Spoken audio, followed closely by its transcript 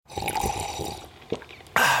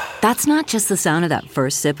That's not just the sound of that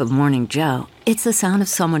first sip of Morning Joe. It's the sound of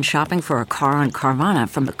someone shopping for a car on Carvana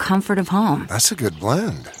from the comfort of home. That's a good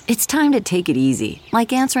blend. It's time to take it easy,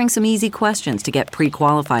 like answering some easy questions to get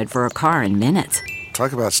pre-qualified for a car in minutes.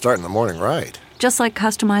 Talk about starting the morning right. Just like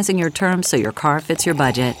customizing your terms so your car fits your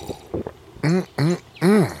budget.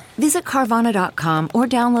 Visit Carvana.com or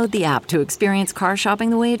download the app to experience car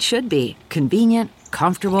shopping the way it should be. Convenient,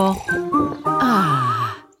 comfortable.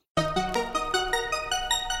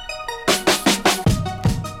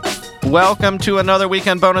 Welcome to another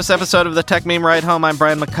weekend bonus episode of the Tech Meme Ride Home. I'm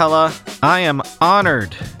Brian McCullough. I am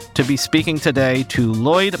honored to be speaking today to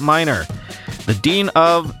Lloyd Minor, the Dean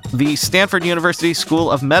of the Stanford University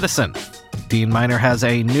School of Medicine. Dean Minor has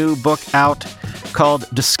a new book out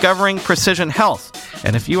called Discovering Precision Health.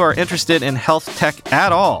 And if you are interested in health tech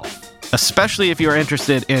at all, especially if you are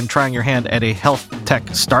interested in trying your hand at a health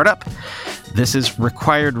tech startup, this is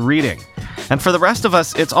required reading. And for the rest of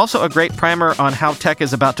us, it's also a great primer on how tech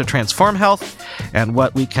is about to transform health and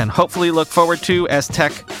what we can hopefully look forward to as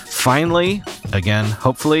tech finally, again,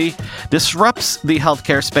 hopefully, disrupts the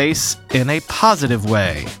healthcare space in a positive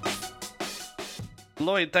way.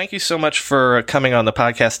 Lloyd, thank you so much for coming on the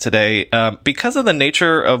podcast today. Because of the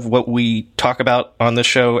nature of what we talk about on the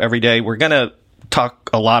show every day, we're going to talk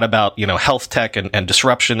a lot about, health tech and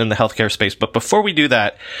disruption in the healthcare space. But before we do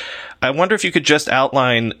that, I wonder if you could just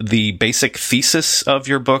outline the basic thesis of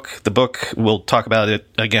your book. The book, we'll talk about it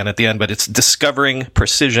again at the end, but it's Discovering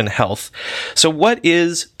Precision Health. So what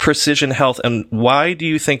is precision health, and why do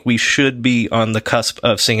you think we should be on the cusp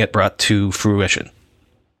of seeing it brought to fruition?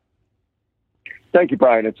 Thank you,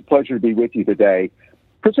 Brian. It's a pleasure to be with you today.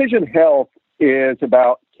 Precision health is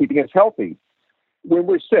about keeping us healthy. When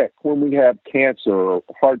we're sick, when we have cancer or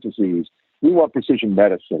heart disease, we want precision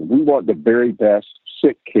medicine. We want the very best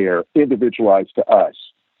sick care individualized to us.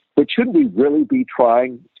 But shouldn't we really be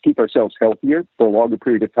trying to keep ourselves healthier for a longer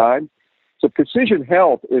period of time? So precision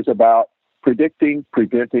health is about predicting,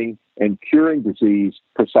 preventing, and curing disease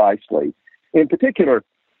precisely. In particular,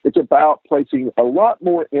 it's about placing a lot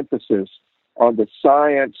more emphasis on the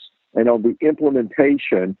science and on the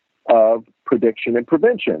implementation of prediction and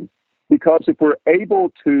prevention. Because if we're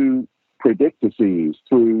able to predict disease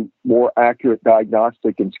through more accurate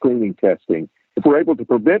diagnostic and screening testing, if we're able to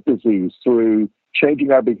prevent disease through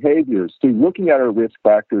changing our behaviors, through looking at our risk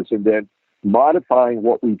factors and then modifying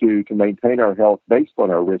what we do to maintain our health based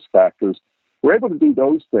on our risk factors, we're able to do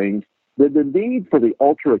those things, then the need for the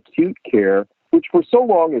ultra-acute care, which for so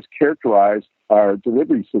long has characterized our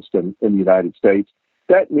delivery system in the United States,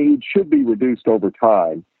 that need should be reduced over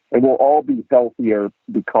time, and we'll all be healthier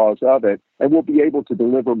because of it, and we'll be able to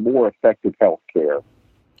deliver more effective health care.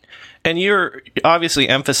 And you're obviously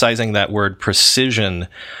emphasizing that word precision.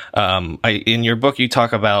 In your book, you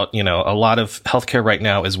talk about, a lot of healthcare right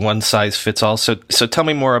now is one size fits all. So tell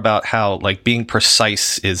me more about how, being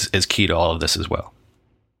precise is key to all of this as well.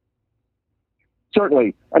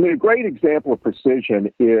 Certainly. A great example of precision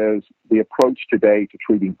is the approach today to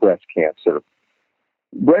treating breast cancer.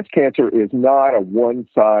 Breast cancer is not a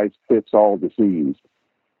one-size-fits-all disease.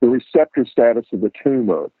 The receptor status of the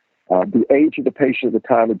tumor, the age of the patient at the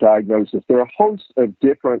time of diagnosis, there are a host of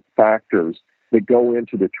different factors that go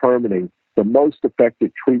into determining the most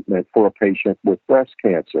effective treatment for a patient with breast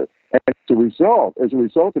cancer. And as a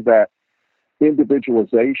result of that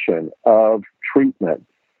individualization of treatment,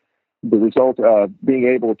 the result of being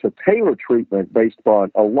able to tailor treatment based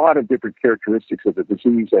upon a lot of different characteristics of the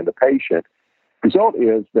disease and the patient, the result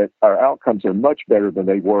is that our outcomes are much better than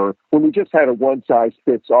they were when we just had a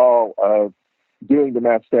one-size-fits-all of doing the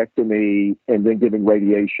mastectomy and then giving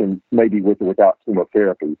radiation, maybe with or without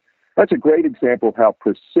chemotherapy. That's a great example of how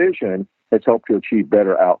precision has helped to achieve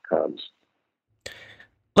better outcomes.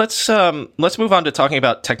 Let's move on to talking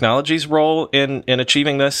about technology's role in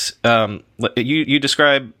achieving this. You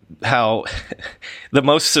describe how the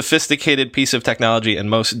most sophisticated piece of technology in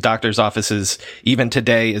most doctors' offices, even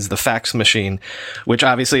today, is the fax machine, which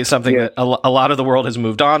obviously is something that a lot of the world has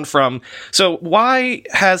moved on from. So why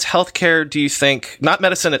has healthcare, do you think, not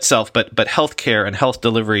medicine itself, but healthcare and health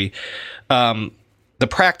delivery, the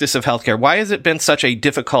practice of healthcare, why has it been such a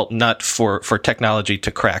difficult nut for technology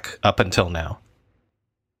to crack up until now?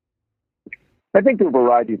 I think there are a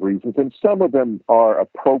variety of reasons, and some of them are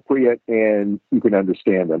appropriate and you can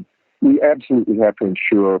understand them. We absolutely have to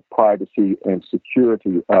ensure privacy and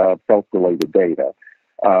security of health-related data.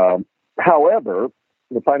 However,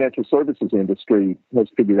 the financial services industry has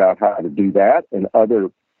figured out how to do that, and other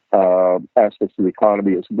aspects of the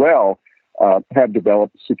economy as well have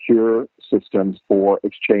developed secure systems for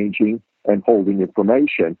exchanging and holding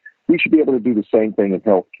information. We should be able to do the same thing in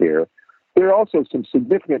healthcare. There are also some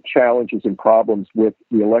significant challenges and problems with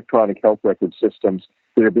the electronic health record systems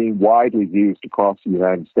that are being widely used across the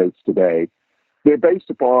United States today. They're based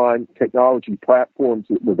upon technology platforms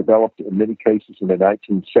that were developed in many cases in the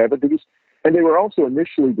 1970s, and they were also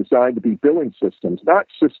initially designed to be billing systems, not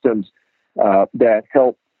systems that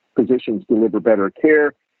help physicians deliver better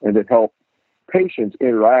care and that help patients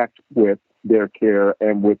interact with their care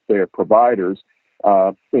and with their providers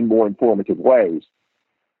in more informative ways.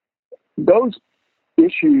 Those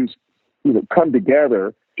issues, come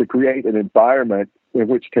together to create an environment in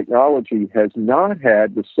which technology has not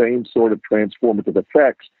had the same sort of transformative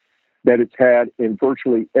effects that it's had in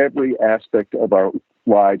virtually every aspect of our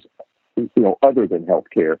lives, other than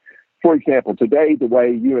healthcare. For example, today, the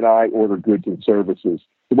way you and I order goods and services,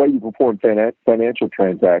 the way you perform financial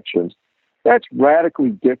transactions, that's radically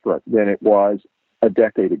different than it was a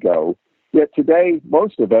decade ago. Yet today,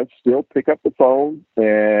 most of us still pick up the phone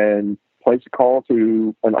and place a call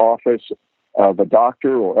to an office of a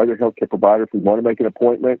doctor or other healthcare provider if we want to make an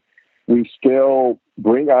appointment. We still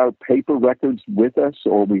bring our paper records with us,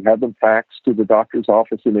 or we have them faxed to the doctor's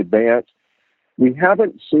office in advance. We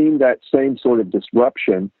haven't seen that same sort of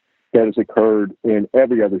disruption that has occurred in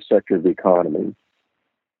every other sector of the economy.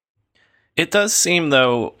 It does seem,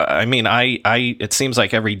 though, it seems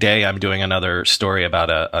like every day I'm doing another story about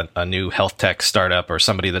a new health tech startup or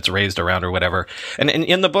somebody that's raised around or whatever. And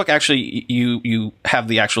in the book, actually, you have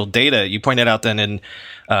the actual data. You pointed out that in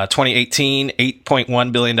 2018,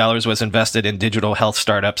 $8.1 billion was invested in digital health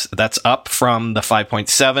startups. That's up from the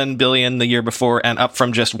 $5.7 billion the year before and up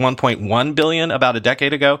from just $1.1 billion about a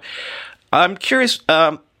decade ago. I'm curious,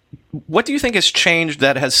 what do you think has changed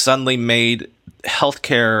that has suddenly made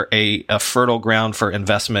healthcare a fertile ground for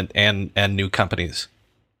investment and new companies?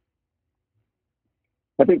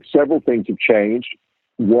 I think several things have changed.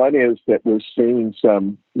 One is that we're seeing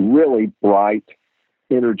some really bright,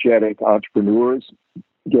 energetic entrepreneurs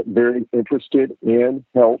get very interested in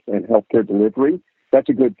health and healthcare delivery. That's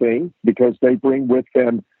a good thing because they bring with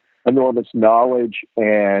them enormous knowledge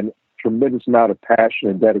and tremendous amount of passion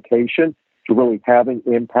and dedication to really having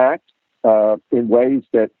impact in ways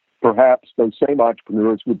that perhaps those same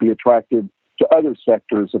entrepreneurs would be attracted to other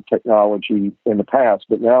sectors of technology in the past,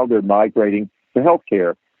 but now they're migrating to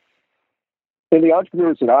healthcare. And the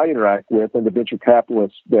entrepreneurs that I interact with and the venture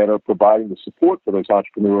capitalists that are providing the support for those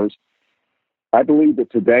entrepreneurs, I believe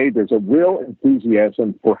that today there's a real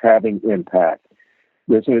enthusiasm for having impact.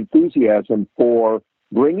 There's an enthusiasm for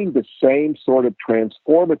bringing the same sort of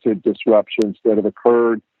transformative disruptions that have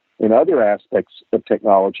occurred in other aspects of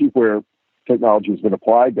technology where technology has been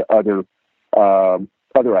applied to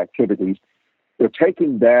other activities. They're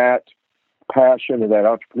taking that passion and that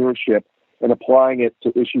entrepreneurship and applying it to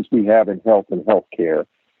issues we have in health and healthcare.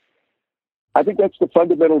 I think that's the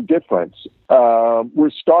fundamental difference. We're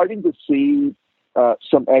starting to see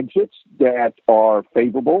some exits that are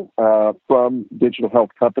favorable from digital health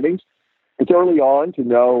companies. It's early on to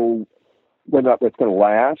know whether or not that's going to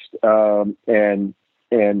last and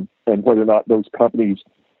whether or not those companies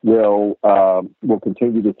will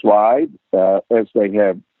continue to thrive as they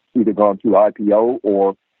have either gone through IPO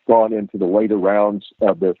or gone into the later rounds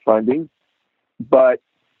of their funding. But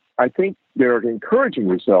I think there are encouraging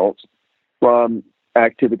results from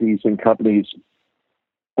activities in companies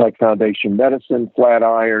like Foundation Medicine,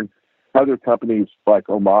 Flatiron, other companies like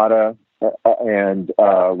Omada and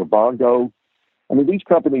Livongo. I mean, these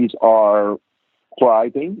companies are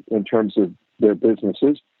thriving in terms of their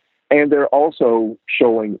businesses, and they're also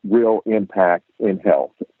showing real impact in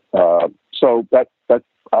health. So that's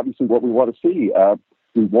obviously what we want to see.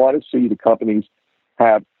 We want to see the companies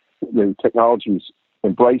have the technologies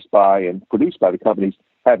embraced by and produced by the companies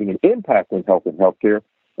having an impact in health and healthcare.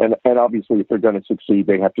 And obviously, if they're going to succeed,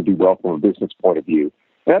 they have to do well from a business point of view.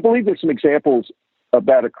 And I believe there's some examples of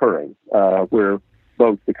that occurring where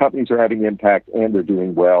both the companies are having impact and they're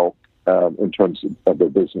doing well in terms of their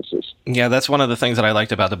businesses. Yeah, that's one of the things that I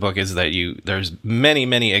liked about the book is that there's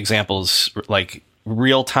many examples, like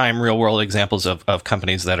real-time, real-world examples of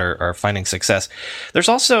companies that are finding success. There's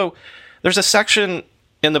a section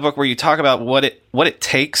in the book where you talk about what it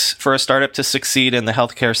takes for a startup to succeed in the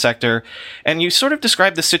healthcare sector, and you sort of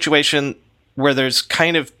describe the situation where there's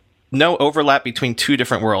kind of no overlap between two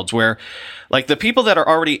different worlds, where like the people that are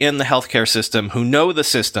already in the healthcare system, who know the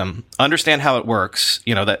system, understand how it works,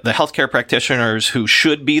 the healthcare practitioners who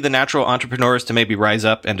should be the natural entrepreneurs to maybe rise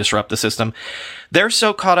up and disrupt the system, they're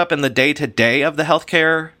so caught up in the day-to-day of the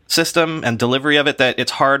healthcare system and delivery of it that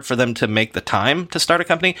it's hard for them to make the time to start a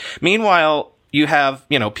company. Meanwhile, you have,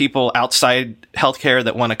 people outside healthcare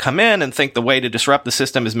that want to come in and think the way to disrupt the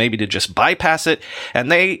system is maybe to just bypass it. And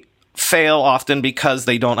they fail often because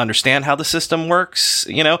they don't understand how the system works,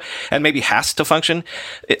 and maybe has to function.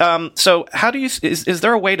 So how do you, is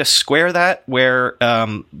there a way to square that where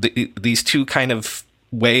these two kind of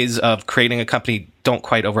ways of creating a company don't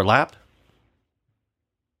quite overlap?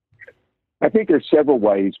 I think there's several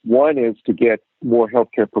ways. One is to get more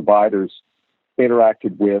healthcare providers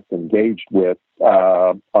interacted with, engaged with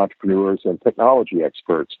entrepreneurs and technology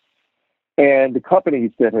experts. And the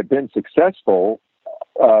companies that have been successful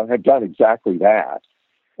have done exactly that.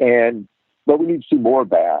 But we need to do more of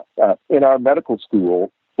that. In our medical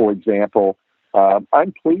school, for example,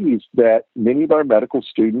 I'm pleased that many of our medical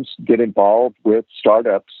students get involved with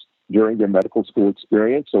startups during their medical school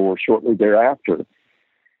experience or shortly thereafter.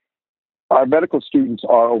 Our medical students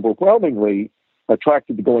are overwhelmingly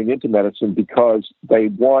attracted to going into medicine because they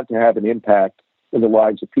want to have an impact in the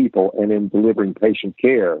lives of people and in delivering patient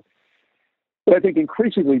care. But I think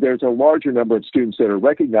increasingly there's a larger number of students that are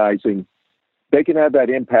recognizing they can have that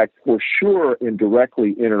impact for sure in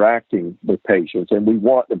directly interacting with patients, and we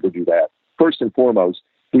want them to do that. First and foremost,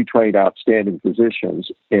 we train outstanding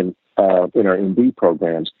physicians in our MD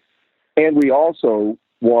programs, and we also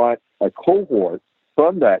want a cohort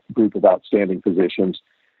from that group of outstanding physicians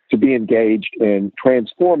to be engaged in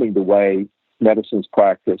transforming the way medicine is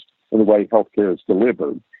practiced and the way healthcare is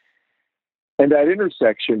delivered. And that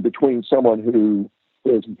intersection between someone who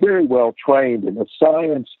is very well trained in the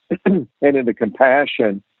science and in the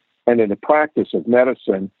compassion and in the practice of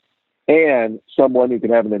medicine, and someone who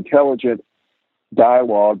can have an intelligent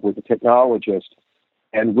dialogue with a technologist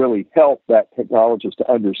and really help that technologist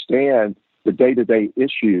to understand the day-to-day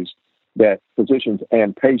issues that physicians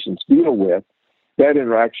and patients deal with, that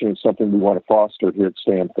interaction is something we want to foster here at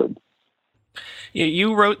Stanford.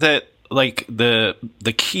 You wrote that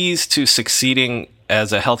the keys to succeeding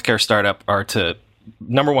as a healthcare startup are to,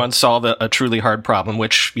 number one, solve a truly hard problem,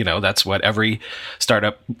 which, that's what every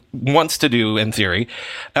startup wants to do in theory.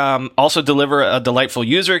 Also deliver a delightful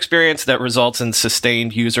user experience that results in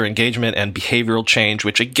sustained user engagement and behavioral change,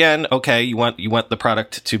 which again, okay, you want the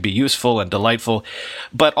product to be useful and delightful,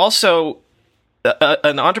 but also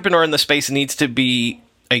an entrepreneur in the space needs to be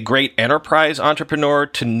a great enterprise entrepreneur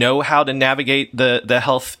to know how to navigate the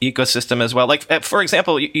health ecosystem as well. Like, for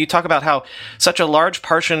example, you talk about how such a large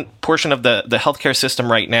portion of the healthcare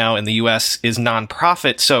system right now in the U.S. is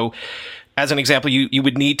nonprofit. So as an example, you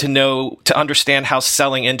would need to understand how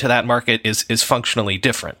selling into that market is functionally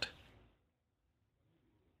different.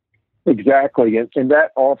 Exactly. And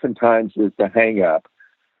that oftentimes is the hang up.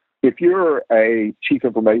 If you're a chief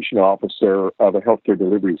information officer of a healthcare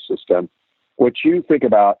delivery system, what you think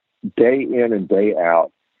about day in and day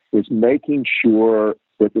out is making sure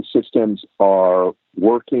that the systems are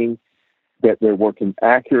working, that they're working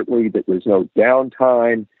accurately, that there's no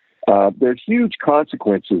downtime. There's huge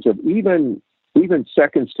consequences of even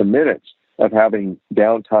seconds to minutes of having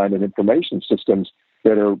downtime in information systems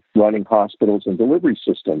that are running hospitals and delivery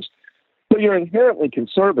systems. So you're inherently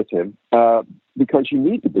conservative because you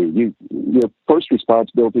need to be. Your first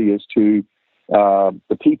responsibility is to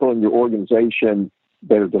the people in your organization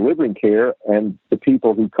that are delivering care and the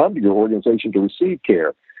people who come to your organization to receive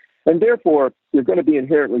care. And therefore, you're going to be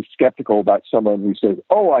inherently skeptical about someone who says,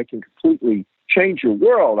 oh, I can completely change your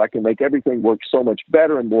world. I can make everything work so much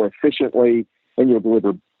better and more efficiently, and you'll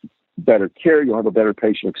deliver better care. You'll have a better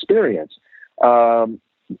patient experience. There's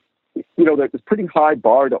a pretty high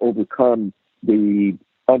bar to overcome the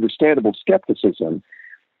understandable skepticism.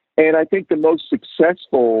 And I think the most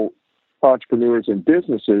successful entrepreneurs and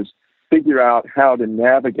businesses figure out how to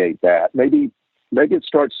navigate that. Maybe it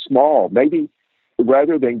starts small. Maybe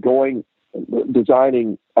rather than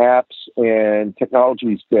designing apps and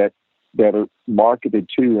technologies that are marketed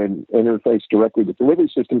to and interface directly with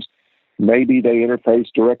delivery systems, maybe they interface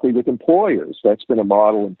directly with employers. That's been a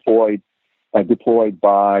model deployed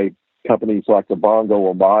by companies like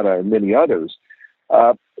Livongo, Omada, and many others.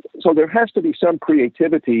 So there has to be some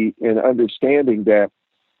creativity in understanding that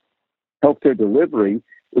healthcare delivery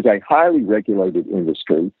is a highly regulated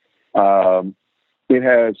industry. It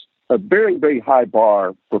has a very, very high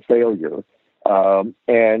bar for failure,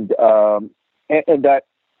 and that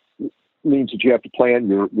means that you have to plan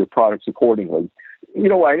your products accordingly.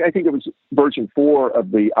 I think it was version 4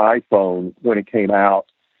 of the iPhone when it came out.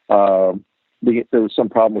 There was some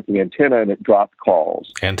problem with the antenna and it dropped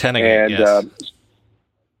calls. Antenna, yes.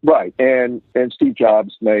 Right, and Steve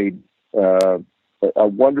Jobs made a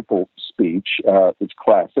wonderful speech, it's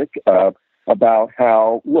classic, about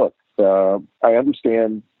how, look, I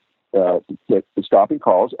understand that the stopping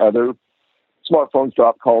calls, other smartphones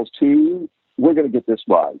drop calls too. We're going to get this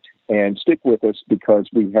right and stick with us because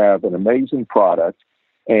we have an amazing product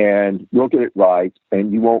and we'll get it right,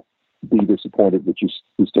 and you won't be disappointed that you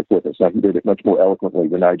stick with us. Now, he did it much more eloquently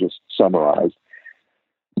than I just summarized.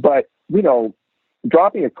 But,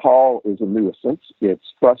 dropping a call is a nuisance. It's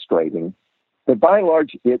frustrating. But by and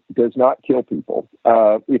large, it does not kill people.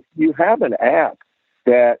 If you have an app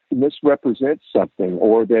that misrepresents something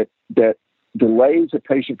or that delays a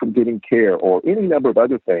patient from getting care or any number of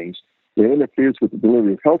other things that interferes with the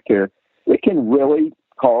delivery of healthcare, it can really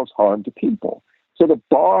cause harm to people. So the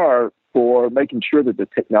bar for making sure that the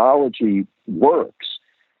technology works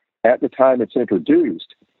at the time it's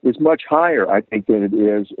introduced is much higher, I think, than it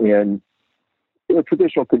is in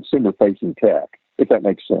traditional consumer-facing tech, if that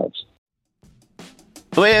makes sense.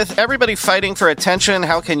 With everybody fighting for attention,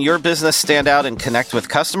 how can your business stand out and connect with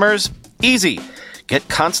customers? Easy. Get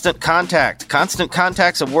Constant Contact. Constant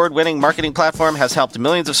Contact's award-winning marketing platform has helped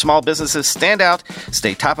millions of small businesses stand out,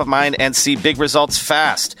 stay top of mind, and see big results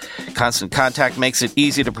fast. Constant Contact makes it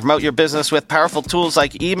easy to promote your business with powerful tools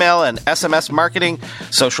like email and SMS marketing,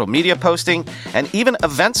 social media posting, and even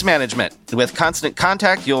events management. With Constant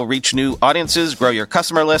Contact, you'll reach new audiences, grow your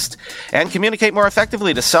customer list, and communicate more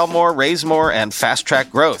effectively to sell more, raise more, and fast-track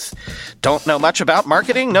growth. Don't know much about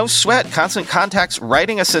marketing? No sweat. Constant Contact's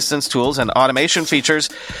writing assistance tools and automation features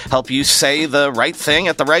help you say the right thing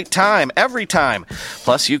at the right time, every time.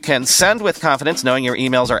 Plus, you can send with confidence knowing your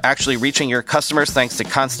emails are actually reaching your customers thanks to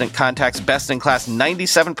Constant Contact's best-in-class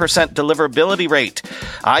 97% deliverability rate.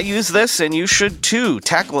 I use this, and you should too.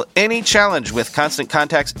 Tackle any challenge with Constant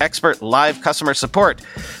Contact's expert live customer support.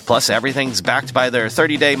 Plus, everything's backed by their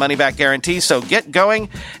 30-day money-back guarantee, so get going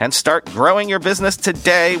and start growing your business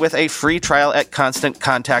today with a free trial at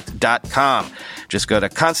ConstantContact.com. Just go to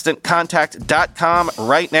ConstantContact.com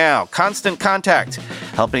right now. Constant Contact,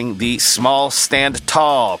 helping the small stand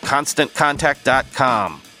tall.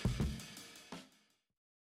 ConstantContact.com.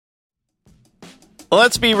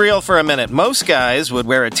 Let's be real for a minute. Most guys would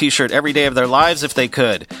wear a t-shirt every day of their lives if they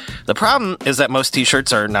could. The problem is that most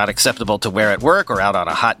t-shirts are not acceptable to wear at work or out on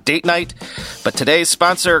a hot date night. But today's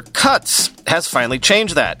sponsor, Cuts, has finally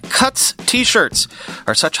changed that. Cuts t-shirts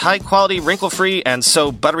are such high-quality, wrinkle-free, and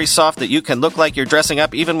so buttery soft that you can look like you're dressing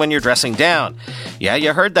up even when you're dressing down. Yeah,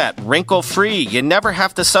 you heard that. Wrinkle-free. You never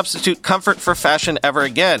have to substitute comfort for fashion ever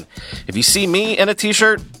again. If you see me in a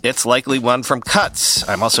t-shirt, it's likely one from Cuts.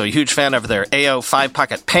 I'm also a huge fan of their AO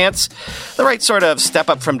 5-pocket pants, the right sort of step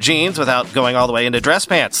up from jeans without going all the way into dress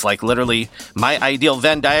pants, like literally my ideal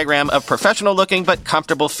Venn diagram of professional looking but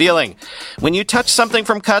comfortable feeling. When you touch something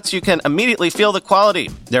from Cuts, you can immediately feel the quality.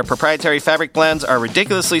 Their proprietary fabric blends are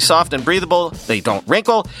ridiculously soft and breathable, they don't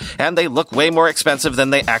wrinkle, and they look way more expensive than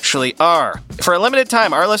they actually are. For a limited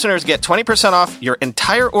time, our listeners get 20% off your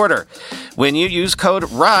entire order when you use code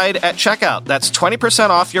RIDE at checkout. That's 20%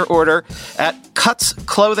 off your order at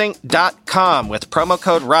cutsclothing.com with promo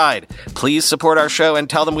code RIDE. Please support our show and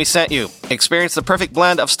tell them we sent you. Experience the perfect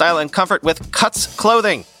blend of style and comfort with Cuts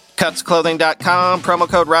Clothing. Cutsclothing.com, promo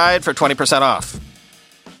code RIDE for 20% off.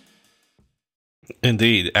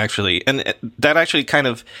 Indeed, actually. And that actually kind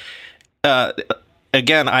of,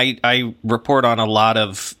 again, I report on a lot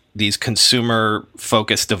of these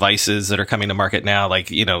consumer-focused devices that are coming to market now.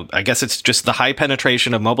 Like, I guess it's just the high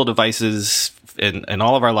penetration of mobile devices in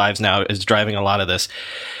all of our lives now is driving a lot of this.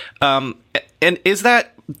 And is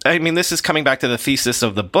that, this is coming back to the thesis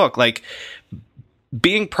of the book, like,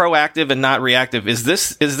 being proactive and not reactive, is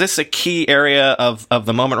this a key area of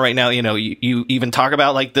the moment right now? You even talk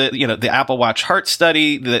about like the Apple Watch heart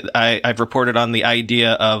study that I've reported on, the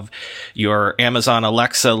idea of your Amazon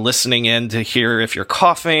Alexa listening in to hear if you're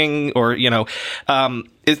coughing, or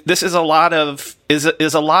this is a lot of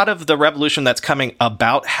the revolution that's coming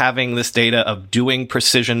about having this data of doing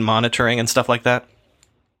precision monitoring and stuff like that.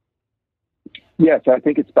 Yes, I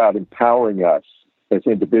think it's about empowering us as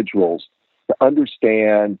individuals to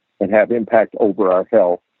understand and have impact over our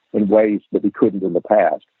health in ways that we couldn't in the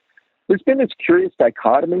past. There's been this curious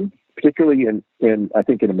dichotomy, particularly in I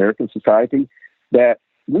think in American society, that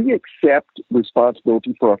we accept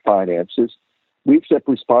responsibility for our finances. We accept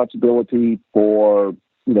responsibility for,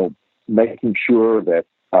 making sure that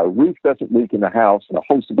our roof doesn't leak in the house and a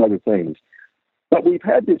host of other things. But we've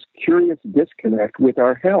had this curious disconnect with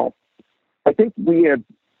our health. I think we have,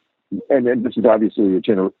 and this is obviously a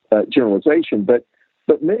generalization, but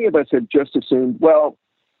many of us have just assumed, well,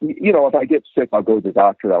 if I get sick, I'll go to the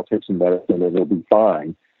doctor, I'll take some medicine, and it'll be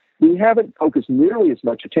fine. We haven't focused nearly as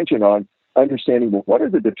much attention on understanding, well, what are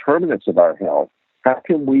the determinants of our health? How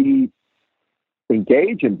can we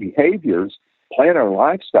engage in behaviors, plan our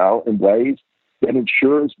lifestyle in ways that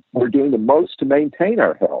ensures we're doing the most to maintain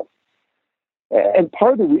our health? And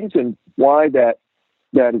part of the reason why that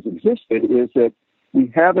has existed is that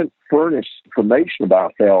we haven't furnished information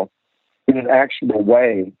about health in an actionable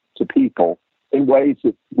way to people in ways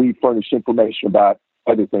that we furnish information about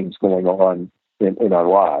other things going on in our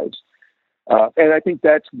lives. And I think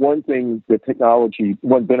that's one benefit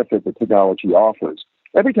that technology offers.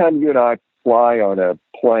 Every time you and I fly on a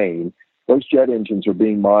plane, those jet engines are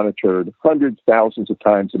being monitored hundreds, thousands of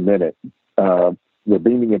times a minute. They're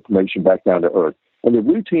beaming information back down to Earth. And the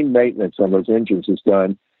routine maintenance on those engines is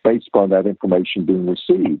done based upon that information being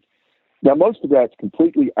received. Now, most of that's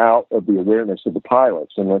completely out of the awareness of the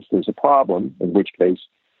pilots, unless there's a problem, in which case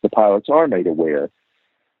the pilots are made aware.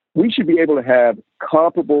 We should be able to have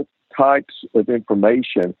comparable types of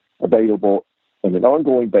information available on an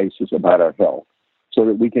ongoing basis about our health so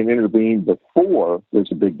that we can intervene before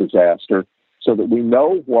there's a big disaster, so that we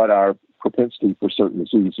know what our propensity for certain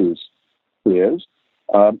diseases is,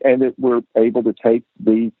 and that we're able to take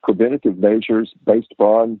the preventative measures based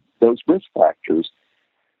upon those risk factors.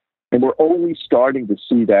 And we're only starting to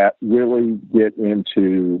see that really get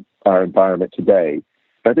into our environment today.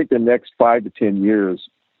 I think the next 5 to 10 years,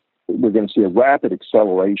 we're going to see a rapid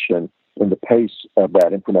acceleration in the pace of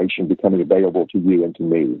that information becoming available to you and to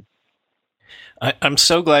me. I'm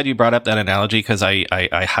so glad you brought up that analogy, because I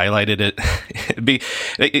highlighted it.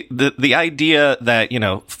 The idea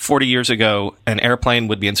that, 40 years ago, an airplane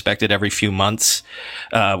would be inspected every few months,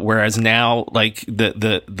 whereas now, like,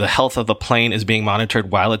 the health of the plane is being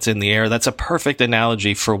monitored while it's in the air. That's a perfect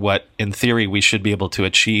analogy for what, in theory, we should be able to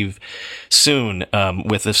achieve soon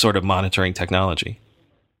with this sort of monitoring technology.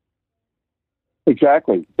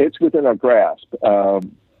 Exactly. It's within our grasp.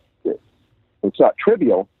 It's not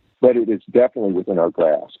trivial, but it is definitely within our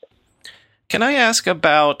grasp. Can I ask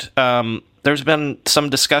about, there's been some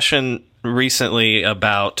discussion recently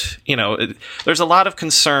about, there's a lot of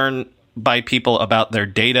concern by people about their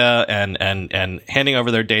data and handing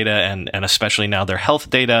over their data and especially now their health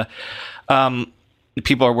data.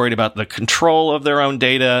 People are worried about the control of their own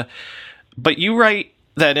data. But you write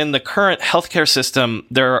that in the current healthcare system,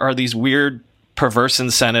 there are these weird perverse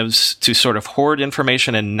incentives to sort of hoard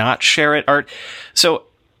information and not share it. So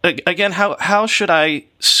again, how should I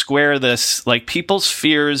square this, like people's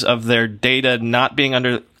fears of their data not being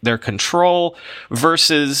under their control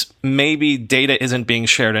versus maybe data isn't being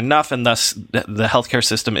shared enough and thus the healthcare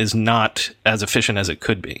system is not as efficient as it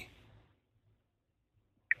could be?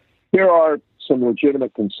 There are some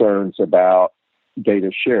legitimate concerns about data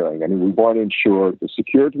sharing. I mean, we want to ensure the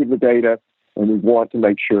security of the data, and we want to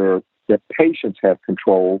make sure that patients have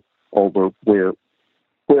control over where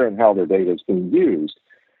and how their data is being used.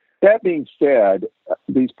 That being said,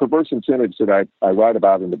 these perverse incentives that I write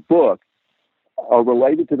about in the book are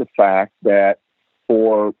related to the fact that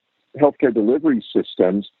for healthcare delivery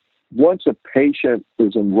systems, once a patient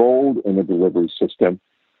is enrolled in a delivery system,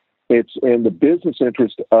 it's in the business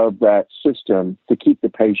interest of that system to keep the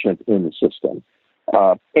patient in the system.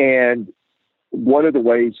 And one of the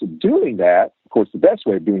ways of doing that, of course, the best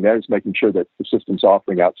way of doing that is making sure that the system's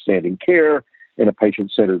offering outstanding care in a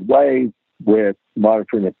patient-centered way with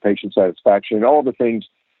monitoring of patient satisfaction and all the things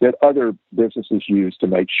that other businesses use to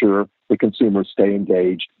make sure the consumers stay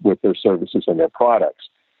engaged with their services and their products.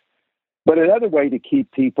 But another way to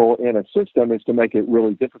keep people in a system is to make it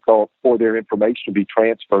really difficult for their information to be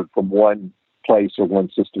transferred from one place or one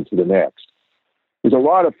system to the next. There's a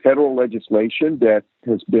lot of federal legislation that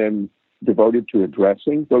has been devoted to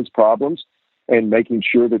addressing those problems and making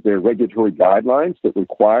sure that there are regulatory guidelines that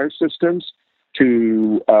require systems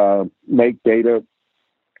to make data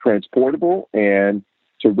transportable and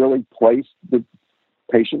to really place the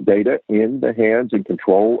patient data in the hands and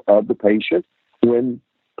control of the patient when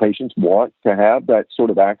patients want to have that sort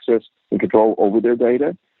of access and control over their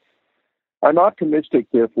data. I'm optimistic,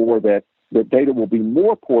 therefore, that data will be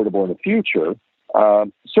more portable in the future.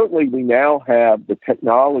 Certainly, we now have the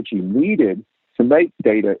technology needed to make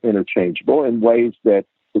data interchangeable in ways that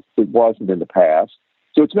it wasn't in the past.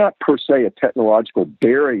 So it's not per se a technological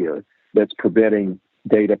barrier that's preventing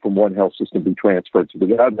data from one health system to be transferred to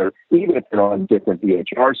the other, even if they're on different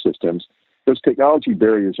EHR systems. Those technology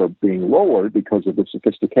barriers are being lowered because of the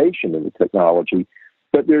sophistication of the technology,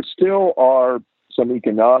 but there still are some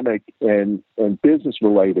economic and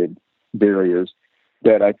business-related barriers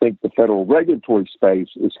that I think the federal regulatory space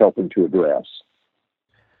is helping to address.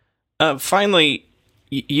 Finally,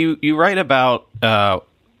 you write about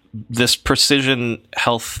this precision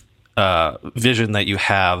health vision that you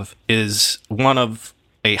have is one of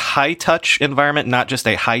a high-touch environment, not just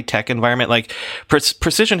a high-tech environment. Like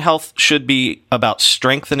precision health should be about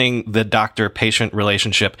strengthening the doctor-patient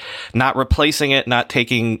relationship, not replacing it, not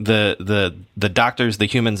taking the doctors, the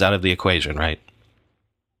humans out of the equation, right?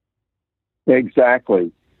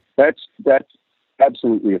 Exactly. That's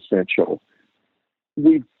absolutely essential.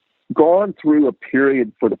 We've gone through a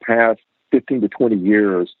period for the past 15 to 20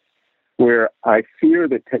 years where I fear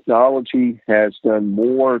that technology has done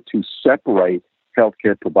more to separate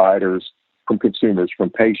healthcare providers from consumers, from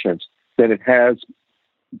patients, than it has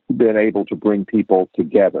been able to bring people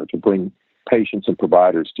together, to bring patients and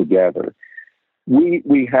providers together.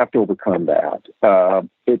 We have to overcome that.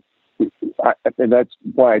 And that's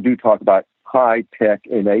why I do talk about high tech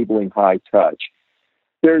enabling high touch.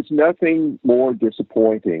 There's nothing more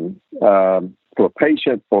disappointing for a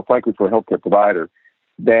patient, or frankly for a healthcare provider,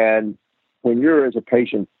 than when you're, as a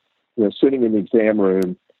patient, sitting in the exam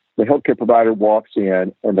room, the healthcare provider walks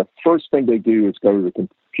in, and the first thing they do is go to the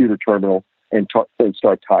computer terminal and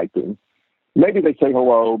start typing. Maybe they say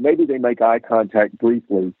hello, maybe they make eye contact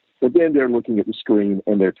briefly, but then they're looking at the screen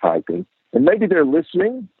and they're typing. And maybe they're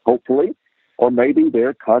listening, hopefully, or maybe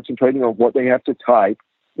they're concentrating on what they have to type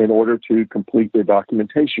in order to complete their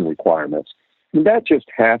documentation requirements. And that just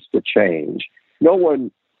has to change. No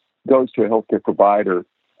one goes to a healthcare provider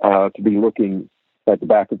to be looking at the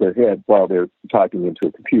back of their head while they're typing into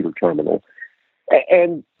a computer terminal.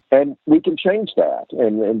 And we can change that,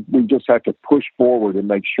 and we just have to push forward and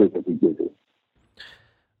make sure that we do.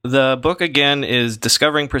 The book, again, is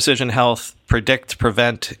Discovering Precision Health, Predict,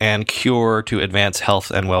 Prevent, and Cure to Advance Health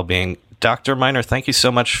and Well-Being. Dr. Miner, thank you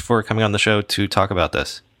so much for coming on the show to talk about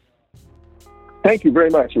this. Thank you very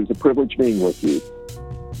much. It was a privilege being with you.